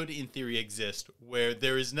still could, in theory, exist, where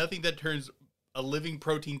there is nothing that turns a living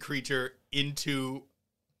protein creature into,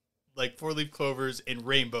 like, 4-leaf clovers and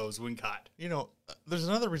rainbows when caught. There's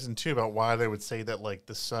another reason, too, about why they would say that, like,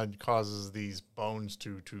 the sun causes these bones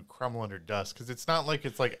to crumble under dust. Because it's not like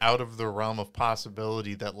it's, like, out of the realm of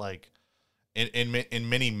possibility that, like, in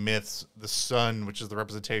many myths, the sun, which is the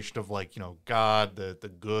representation of, like, God,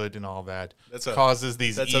 the good and all that, causes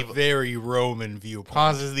these a very Roman viewpoint.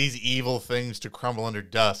 Causes these evil things to crumble under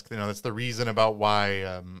dust. That's the reason about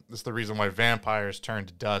why that's the reason why vampires turn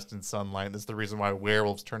to dust and sunlight. That's the reason why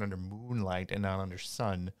werewolves turn under moonlight and not under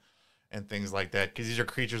sun and things like that, because these are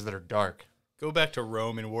creatures that are dark. Go back to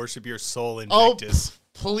Rome and worship your soul Invictus.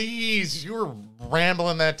 Please, you were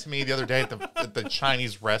rambling that to me the other day at the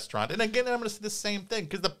Chinese restaurant. And again, I'm going to say the same thing,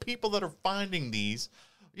 because the people that are finding these,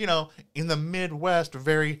 in the Midwest, are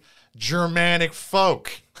very Germanic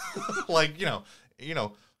folk. Like,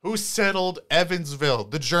 who settled Evansville?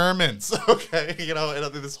 The Germans, okay?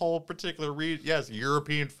 And this whole particular region, yes,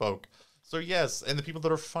 European folk. So, yes, and the people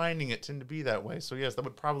that are finding it tend to be that way. So, yes, that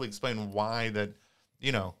would probably explain why that,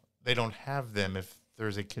 they don't have them if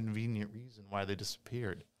there's a convenient reason why they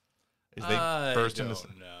disappeared. Is they burst into...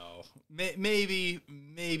 No, maybe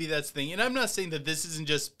that's the thing. And I'm not saying that this isn't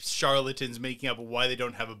just charlatans making up why they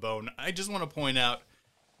don't have a bone. I just want to point out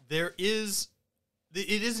it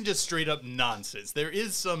isn't just straight up nonsense. There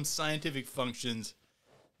is some scientific functions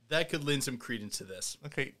that could lend some credence to this.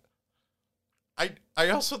 Okay. I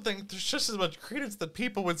also think there's just as much credence that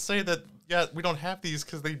people would say that, yeah, we don't have these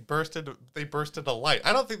because they burst into light.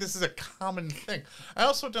 I don't think this is a common thing. I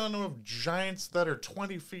also don't know if giants that are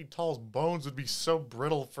 20 feet tall's bones would be so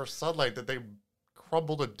brittle for sunlight that they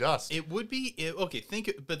crumble to dust. It would be, okay, think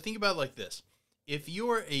about it like this. If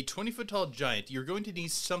you're a 20-foot tall giant, you're going to need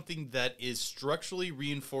something that is structurally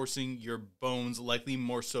reinforcing your bones, likely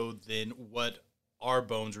more so than what our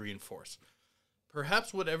bones reinforce.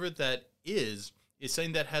 Perhaps whatever that is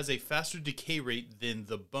something that has a faster decay rate than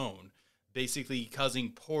the bone, basically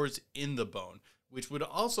causing pores in the bone, which would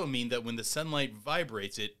also mean that when the sunlight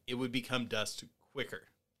vibrates it, it would become dust quicker.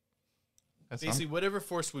 Basically, whatever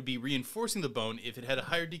force would be reinforcing the bone, if it had a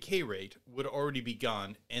higher decay rate, would already be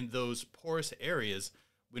gone, and those porous areas,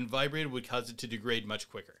 when vibrated, would cause it to degrade much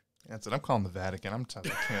quicker. That's it. I'm calling the Vatican. I'm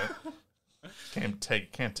telling you,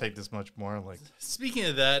 can't take this much more. Like, speaking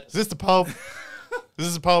of that, is this the Pope? This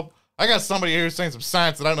is the Pope. I got somebody here who's saying some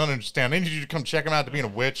science that I don't understand. I need you to come check him out to being a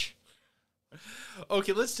witch.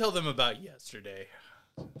 Okay, let's tell them about yesterday.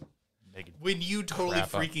 When you totally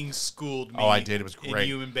freaking schooled me. Oh, I did. It was great. In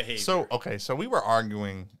human behavior. So we were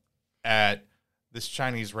arguing at this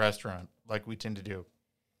Chinese restaurant, like we tend to do.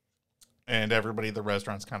 And everybody at the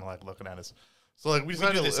restaurant's kind of like looking at us. So like we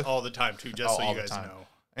do this all the time too, just so you guys know.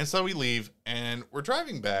 And so we leave, and we're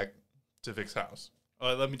driving back to Vic's house.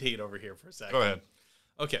 Let me take it over here for a second. Go ahead.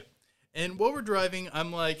 Okay. And while we're driving,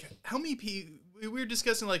 I'm like, how many people... We were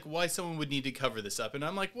discussing, like, why someone would need to cover this up. And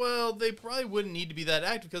I'm like, well, they probably wouldn't need to be that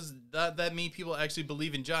active because that many people actually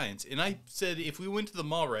believe in giants. And I said if we went to the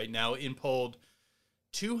mall right now and polled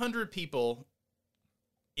 200 people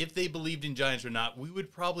if they believed in giants or not, we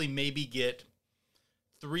would probably maybe get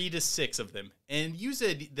 3 to 6 of them. And you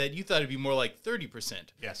said that you thought it'd be more like 30%.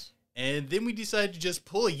 Yes. And then we decided to just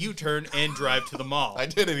pull a U-turn and drive to the mall. I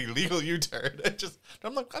did an illegal U-turn.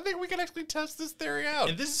 I'm like, I think we can actually test this theory out.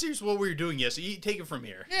 And this is seriously what we were doing, so you take it from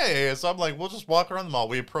here. Yeah. So I'm like, we'll just walk around the mall.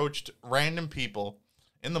 We approached random people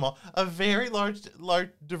in the mall. A very large,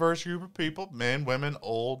 diverse group of people. Men, women,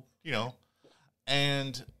 old,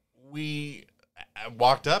 And we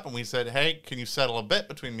walked up and we said, hey, can you settle a bet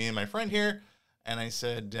between me and my friend here? And I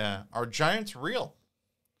said, are giants real?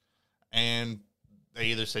 And they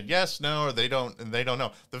either said yes, no, or they don't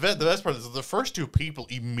know. The best part is the first two people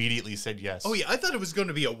immediately said yes. Oh yeah, I thought it was going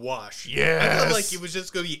to be a wash. Yes. I thought like it was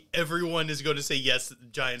just going to be everyone is going to say yes.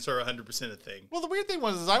 Giants are 100% a thing. Well, the weird thing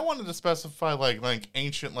was I wanted to specify like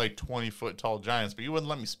ancient 20-foot tall giants, but you wouldn't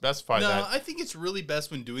let me specify that. No, I think it's really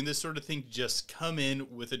best when doing this sort of thing, just come in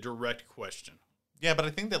with a direct question. Yeah, but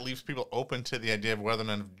I think that leaves people open to the idea of whether or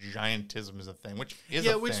not giantism is a thing, which is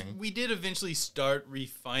we did eventually start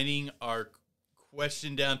refining our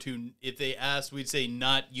question down to, if they asked, we'd say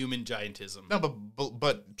not human giantism. No,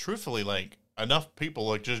 but truthfully, like, enough people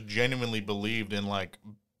like just genuinely believed in like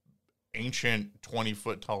ancient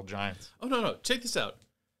 20-foot tall giants. Oh no, check this out.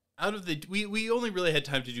 Out of the we only really had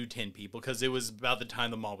time to do 10 people because it was about the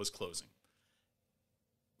time the mall was closing.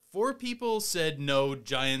 4 people said no,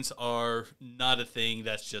 giants are not a thing,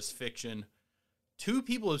 that's just fiction. 2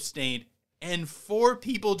 people abstained, and 4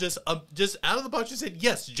 people just out of the box just said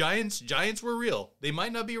yes, giants were real. They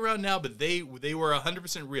might not be around now, but they were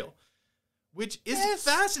 100% real. Which is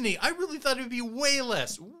fascinating. I really thought it would be way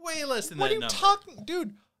less than that number. What are you talking,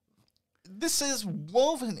 dude? This is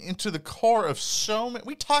woven into the core of so many.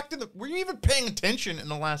 Were you even paying attention in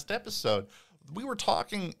the last episode? We were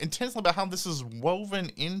talking intensely about how this is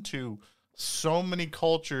woven into so many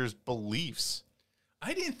cultures' beliefs.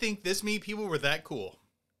 I didn't think this many people were that cool.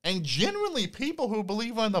 And generally, people who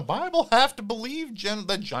believe in the Bible have to believe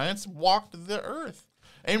that giants walked the earth.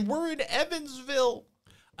 And we're in Evansville.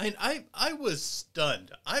 I was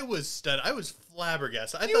stunned. I was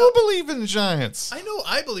flabbergasted. You believe in giants. I know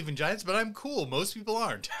I believe in giants, but I'm cool. Most people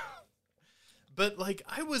aren't. But, like,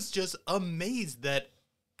 I was just amazed that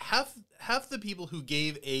half the people who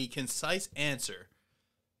gave a concise answer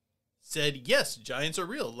said, yes, giants are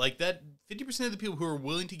real. Like, that 50% of the people who were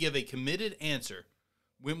willing to give a committed answer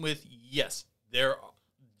went with, yes,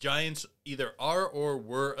 giants either are or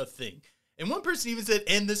were a thing. And one person even said,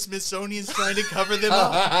 and the Smithsonian's trying to cover them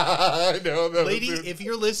up. I know. Lady, if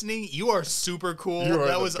you're listening, you are super cool.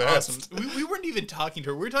 That was awesome. We weren't even talking to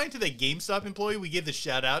her. We were talking to that GameStop employee we gave the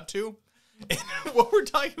shout out to. And what we're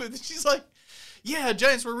talking with, she's like, yeah,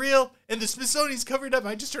 giants were real, and the Smithsonian's covered up.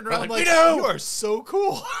 I just turned around, I'm like, you are so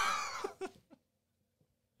cool.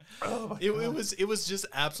 It was just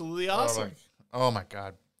absolutely awesome. Oh my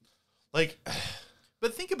God. Like,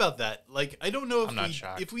 but think about that. Like, I don't know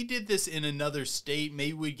if we did this in another state,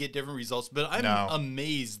 maybe we'd get different results. But I'm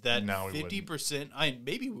amazed that 50%.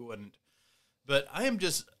 Maybe we wouldn't. But I am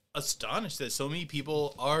just astonished that so many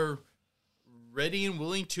people are ready and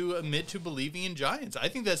willing to admit to believing in giants. I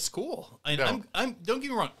think that's cool. I'm don't get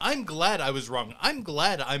me wrong. I'm glad I was wrong. I'm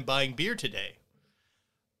glad I'm buying beer today.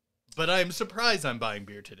 But I'm surprised I'm buying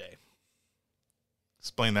beer today.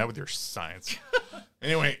 Explain that with your science.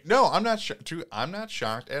 Anyway, no, I'm not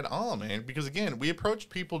shocked at all, man. Because again, we approach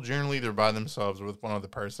people generally either by themselves or with one other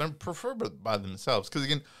person. I prefer by themselves because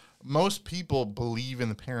again, most people believe in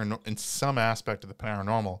the in some aspect of the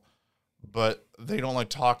paranormal, but they don't like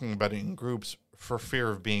talking about it in groups for fear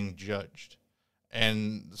of being judged.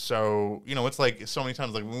 And so, it's like so many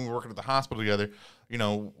times, like when we were working at the hospital together,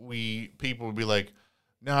 people would be like,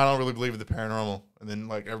 no, I don't really believe in the paranormal. And then,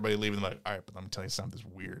 like, everybody leaving, like, all right, but let me tell you something, this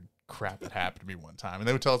weird crap that happened to me one time. And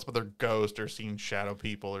they would tell us about their ghost or seeing shadow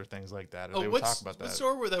people or things like that. Or they would talk about that. What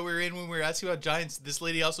store that we were in when we were asking about giants? This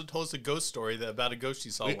lady also told us a ghost story about a ghost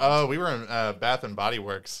she saw once. We were in Bath and Body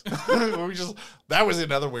Works. That was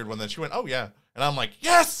another weird one. Then she went, oh, yeah. And I'm like,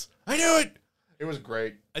 yes, I knew it. It was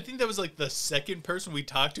great. I think that was like the second person we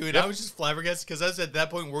talked to, and I was just flabbergasted because I was at that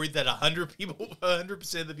point worried that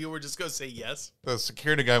 100% of the people were just going to say yes. The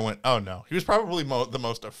security guy went, oh, no. He was probably the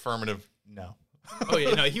most affirmative no. Oh,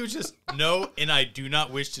 yeah, no, he was just no, and I do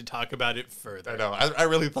not wish to talk about it further. I know. I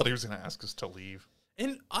really thought he was going to ask us to leave.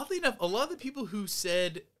 And oddly enough, a lot of the people who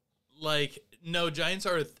said, like, no, giants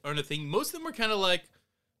aren't a thing, most of them were kind of like,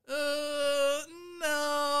 no,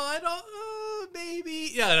 I don't,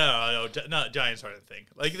 maybe. Yeah, no, giants aren't a thing.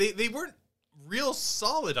 Like, they weren't real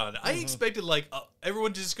solid on it. I expected, like,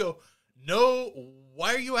 everyone to just go, no,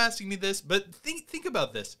 why are you asking me this? But think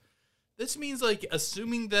about this. This means, like,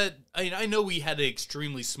 assuming that, I know we had an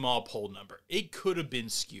extremely small poll number. It could have been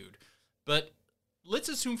skewed. But let's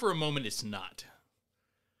assume for a moment it's not.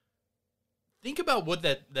 Think about what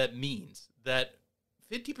that means. That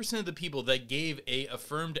 50% of the people that gave a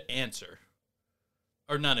affirmed answer,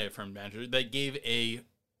 or not an affirmed answer, that gave a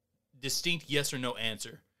distinct yes or no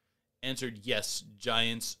answer, answered yes,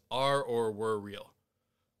 giants are or were real.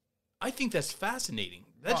 I think that's fascinating.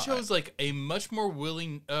 That shows like a much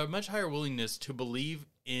higher willingness to believe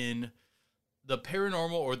in the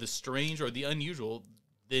paranormal or the strange or the unusual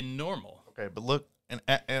than normal. Okay, but look, and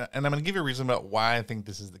I'm going to give you a reason about why I think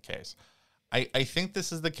this is the case. I think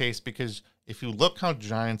this is the case because if you look how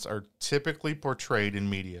giants are typically portrayed in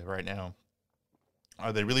media right now,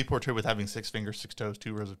 are they really portrayed with having 6 fingers, 6 toes,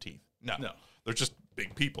 2 rows of teeth? No. They're just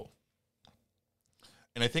big people.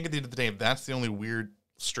 And I think at the end of the day, if that's the only weird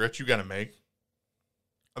stretch you got to make,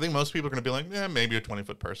 I think most people are going to be like, yeah, maybe a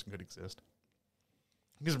 20-foot person could exist.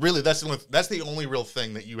 Because really, that's the only real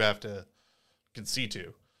thing that you have to concede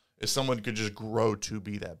to, is someone could just grow to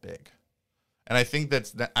be that big. And I think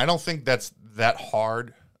I don't think that's that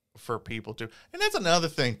hard for people to. And that's another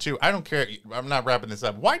thing too. I don't care. I'm not wrapping this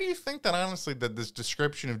up. Why do you think that honestly that this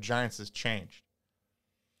description of giants has changed?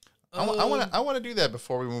 I want to do that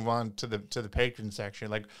before we move on to the patron section.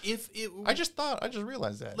 Like, I just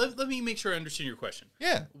realized that. Let me make sure I understand your question.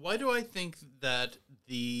 Yeah. Why do I think that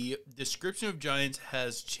the description of giants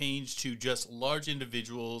has changed to just large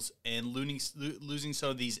individuals and losing some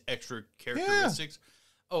of these extra characteristics? Yeah.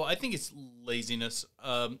 Oh, I think it's laziness.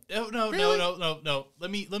 No.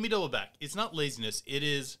 Let me double back. It's not laziness. It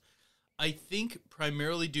is, I think,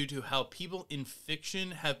 primarily due to how people in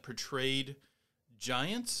fiction have portrayed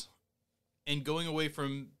giants, and going away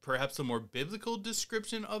from perhaps a more biblical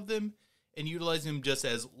description of them and utilizing them just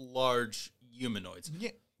as large humanoids. Yeah.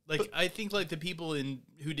 I think the people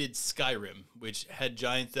who did Skyrim, which had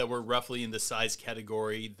giants that were roughly in the size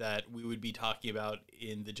category that we would be talking about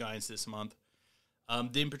in the Giants this month,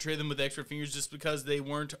 didn't portray them with extra fingers just because they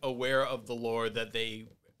weren't aware of the lore that they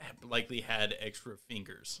likely had extra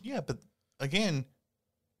fingers. Yeah, but again,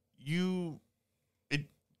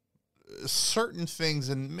 certain things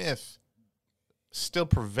in myth still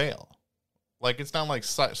prevail. Like, it's not like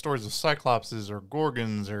stories of cyclopses or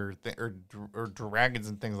gorgons or dragons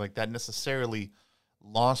and things like that necessarily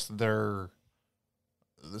lost some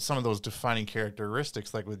of those defining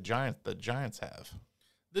characteristics like with giants have.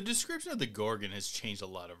 The description of the gorgon has changed a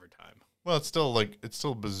lot over time. Well, it's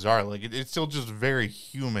still bizarre. Like, it's still just very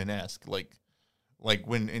human-esque. Like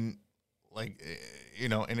when and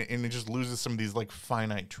it just loses some of these like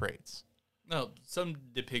finite traits. No, some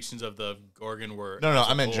depictions of the Gorgon were... No,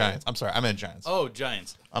 I meant giants. I'm sorry, I meant giants. Oh,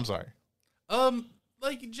 giants. I'm sorry.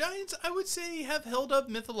 Giants, I would say, have held up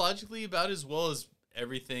mythologically about as well as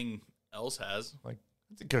everything else has.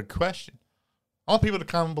 That's a good question. I want people to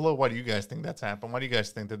comment below, why do you guys think that's happened? Why do you guys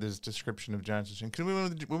think that this description of giants has changed?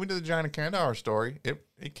 Because when we did the Giant of Kandahar story,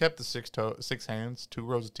 it kept the 6 hands, 2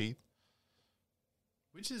 rows of teeth.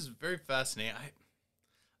 Which is very fascinating.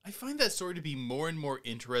 I find that story to be more and more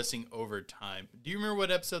interesting over time. Do you remember what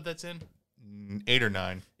episode that's in? 8 or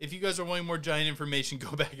 9. If you guys are wanting more giant information,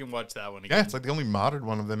 go back and watch that one again. Yeah, it's like the only modern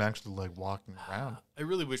one of them actually like walking around. I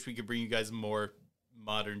really wish we could bring you guys more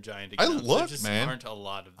modern giant accounts. I looked, there just man. aren't a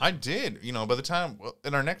lot of them. I did. By the time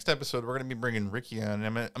in our next episode, we're gonna be bringing Ricky on,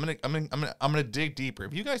 and I'm gonna dig deeper.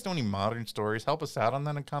 If you guys know any modern stories, help us out on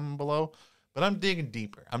that and comment below. But I'm digging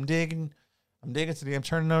deeper. I'm digging today. I'm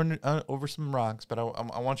turning over some rocks, but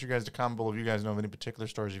I want you guys to comment below if you guys know of any particular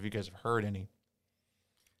stories, if you guys have heard any.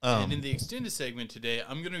 And in the extended segment today,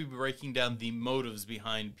 I'm going to be breaking down the motives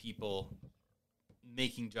behind people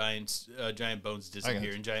making giant bones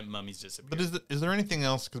disappear and giant mummies disappear. But is there anything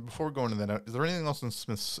else? Because before we go into that, is there anything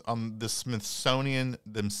else on the Smithsonian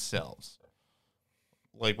themselves?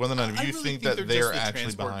 Like whether or not you really think that they're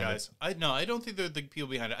actually behind guys. it? I don't think they're the people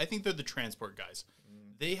behind it. I think they're the transport guys.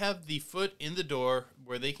 They have the foot in the door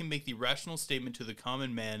where they can make the rational statement to the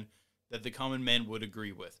common man that the common man would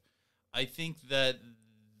agree with. I think that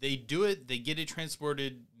they do it, they get it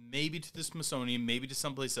transported maybe to the Smithsonian, maybe to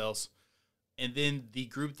someplace else, and then the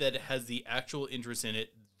group that has the actual interest in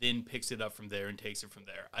it then picks it up from there and takes it from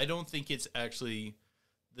there. I don't think it's actually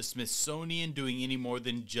the Smithsonian doing any more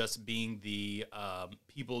than just being the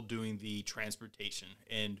people doing the transportation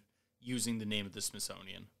and using the name of the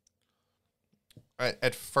Smithsonian.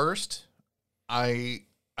 At first, I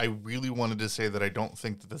really wanted to say that I don't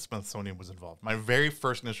think that the Smithsonian was involved. My very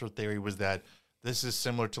first initial theory was that this is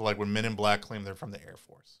similar to like when Men in Black claim they're from the Air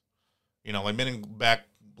Force. Like Men in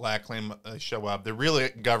Black claim show up. They're really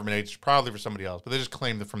government agents, probably for somebody else, but they just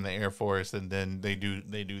claim they're from the Air Force, and then they do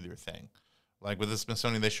their thing. Like with the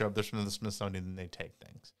Smithsonian, they show up, they're from the Smithsonian, and they take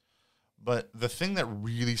things. But the thing that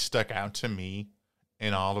really stuck out to me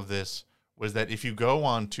in all of this was that if you go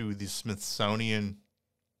on to the Smithsonian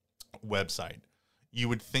website, you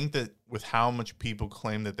would think that with how much people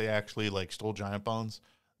claim that they actually like stole giant bones,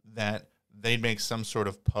 that they'd make some sort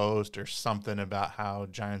of post or something about how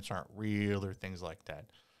giants aren't real or things like that.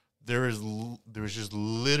 There was just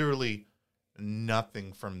literally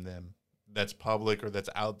nothing from them that's public or that's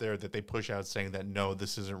out there that they push out saying that, no,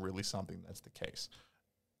 this isn't really something that's the case,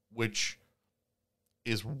 which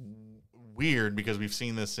is weird because we've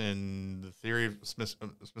seen this in the theory of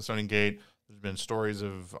Smithsonian Gate, There's been stories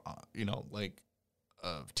of, like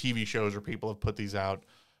TV shows where people have put these out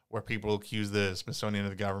where people accuse the Smithsonian or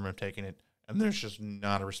the government of taking it, and there's just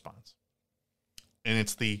not a response. And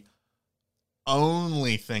it's the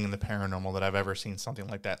only thing in the paranormal that I've ever seen something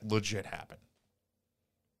like that legit happen.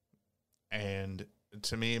 And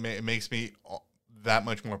to me, it makes me that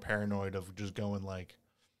much more paranoid of just going like,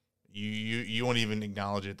 you won't even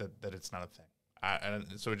acknowledge it that it's not a thing.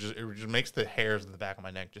 And so it just makes the hairs on the back of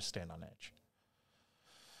my neck just stand on edge.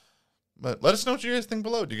 But let us know what you guys think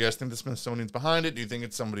below. Do you guys think the Smithsonian's behind it? Do you think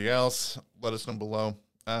it's somebody else? Let us know below.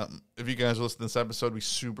 If you guys listen to this episode, we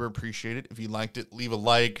super appreciate it. If you liked it, leave a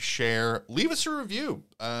like, share, leave us a review.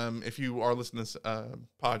 If you are listening to this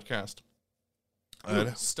podcast.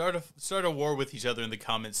 Start a war with each other in the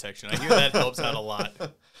comment section. I hear that helps out a lot.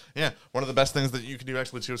 Yeah, one of the best things that you can do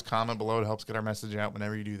actually too is comment below. It helps get our message out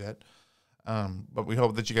whenever you do that. But we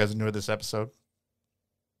hope that you guys enjoyed this episode.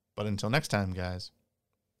 But until next time, guys,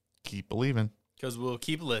 keep believing. Because we'll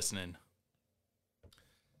keep listening.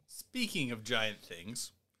 Speaking of giant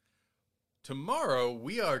things, tomorrow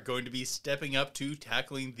we are going to be stepping up to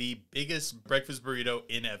tackling the biggest breakfast burrito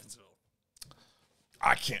in Evansville.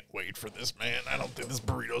 I can't wait for this, man. I don't think this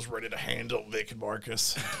burrito's ready to handle Vic and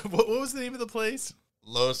Marcus. What was the name of the place?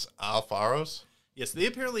 Los Alfaros? Yes, they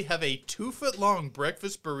apparently have a 2-foot-long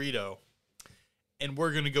breakfast burrito, and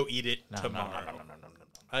we're going to go eat it tomorrow. No.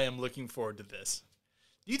 I am looking forward to this.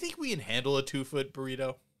 Do you think we can handle a 2-foot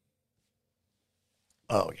burrito?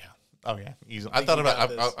 Oh, yeah. Easily. I think you're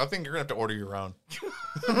going to have to order your own.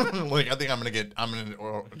 Like, I think I'm going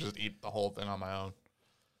to just eat the whole thing on my own.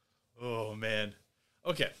 Oh, man.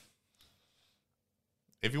 Okay.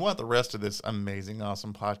 If you want the rest of this amazing,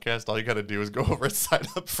 awesome podcast, all you got to do is go over and sign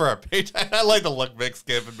up for our page. I like the look Vic's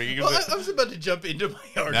giving me. Well, I was about to jump into my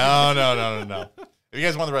argument. No. If you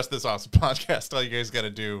guys want the rest of this awesome podcast, all you guys got to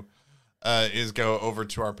do is go over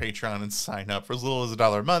to our Patreon and sign up. For as little as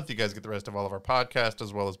 $1 a month, you guys get the rest of all of our podcasts,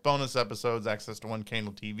 as well as bonus episodes, access to One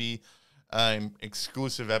Candle TV,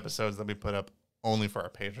 exclusive episodes that we put up only for our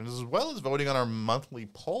patrons, as well as voting on our monthly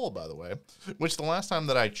poll, by the way, which the last time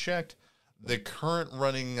that I checked, the current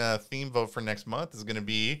running theme vote for next month is going to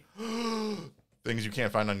be things you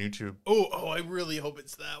can't find on YouTube. Oh, I really hope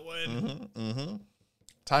it's that one.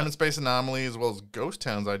 Time and Space Anomaly, as well as Ghost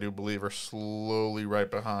Towns, I do believe, are slowly right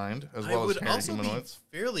behind, as well as Hairy Humanoids.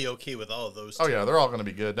 Be fairly okay with all of those. Oh, yeah, they're all going to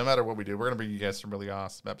be good. No matter what we do, we're going to bring you guys some really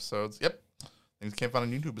awesome episodes. Yep. Things you can't find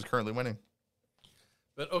on YouTube is currently winning.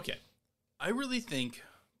 But, okay. I really think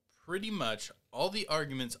pretty much all the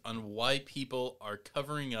arguments on why people are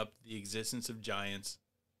covering up the existence of giants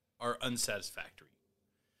are unsatisfactory.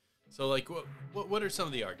 So, like, what are some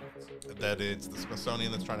of the arguments? That it's the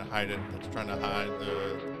Smithsonian that's trying to hide it, that's trying to hide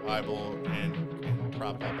the Bible and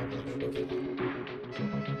prop up evolution.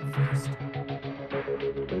 First,